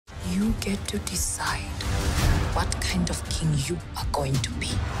You get to decide what kind of king you are going to be.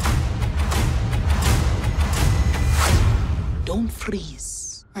 Don't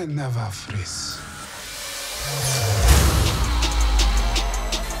freeze. I never freeze.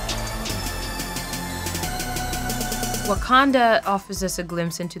 Wakanda offers us a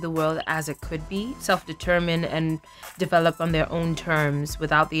glimpse into the world as it could be, self-determined and developed on their own terms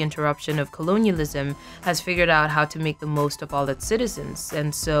without the interruption of colonialism, has figured out how to make the most of all its citizens.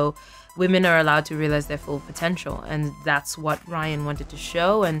 And so women are allowed to realize their full potential. And that's what Ryan wanted to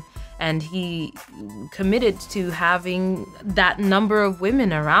show. And he committed to having that number of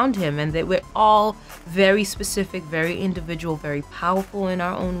women around him. And they were all very specific, very individual, very powerful in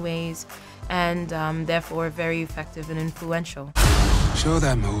our own ways. And therefore very effective and influential. Show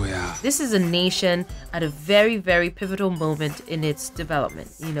them who we are. This is a nation at a very, very pivotal moment in its development.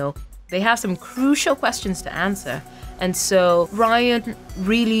 You know, they have some crucial questions to answer. And so Ryan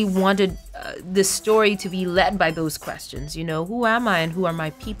really wanted this story to be led by those questions. You know, who am I and who are my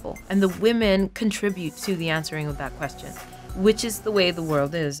people? And the women contribute to the answering of that question, which is the way the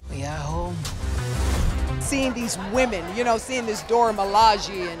world is. We are home. Seeing these women, you know, seeing this Dora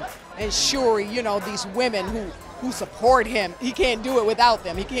Milaje and Shuri, you know, these women who support him. He can't do it without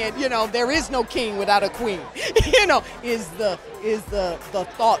them. He can't, you know, there is no king without a queen, you know, is the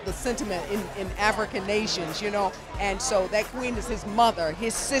thought, the sentiment in African nations, you know. And so that queen is his mother,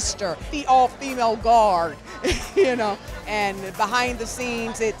 his sister, the all-female guard, you know. And behind the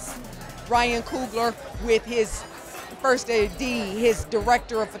scenes, it's Ryan Coogler with his first AD, his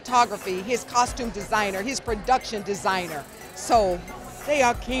director of photography, his costume designer, his production designer. So they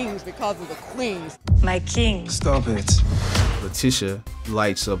are kings because of the queens. My king. Stop it. Letitia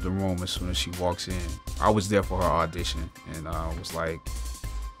lights up the room as soon as she walks in. I was there for her audition, and I was like,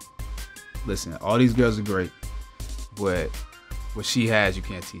 listen, all these girls are great, but what she has, you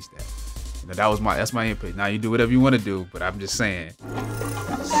can't teach that. You know, that's my input. Now you do whatever you want to do, but I'm just saying.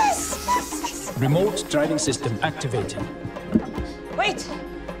 Remote driving system activated. Wait,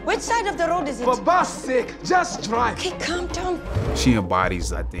 which side of the road is it? For God's sake, just drive. Okay, calm down. She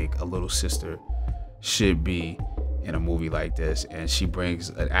embodies, I think, a little sister should be in a movie like this, and she brings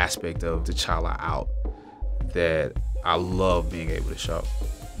an aspect of T'Challa out that I love being able to show.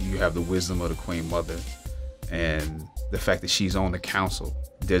 You have the wisdom of the Queen Mother, and the fact that she's on the council.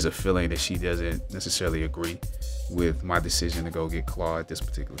 There's a feeling that she doesn't necessarily agree with my decision to go get Claw at this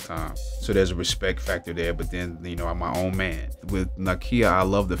particular time. So there's a respect factor there, but then, you know, I'm my own man. With Nakia, I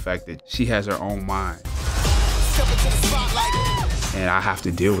love the fact that she has her own mind. And I have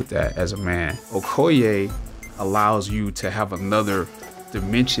to deal with that as a man. Okoye allows you to have another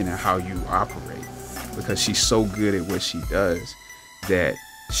dimension in how you operate, because she's so good at what she does that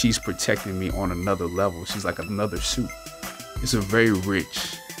she's protecting me on another level. She's like another suit. It's a very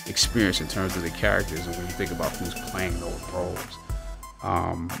rich experience in terms of the characters, and when you think about who's playing those roles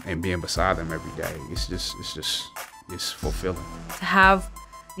and being beside them every day, it's fulfilling. To have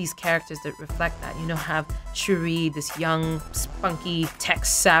these characters that reflect that, you know, have Shuri, this young, spunky,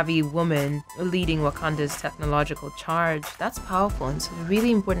 tech-savvy woman leading Wakanda's technological charge, that's powerful, and it's a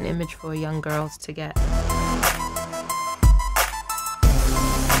really important image for young girls to get.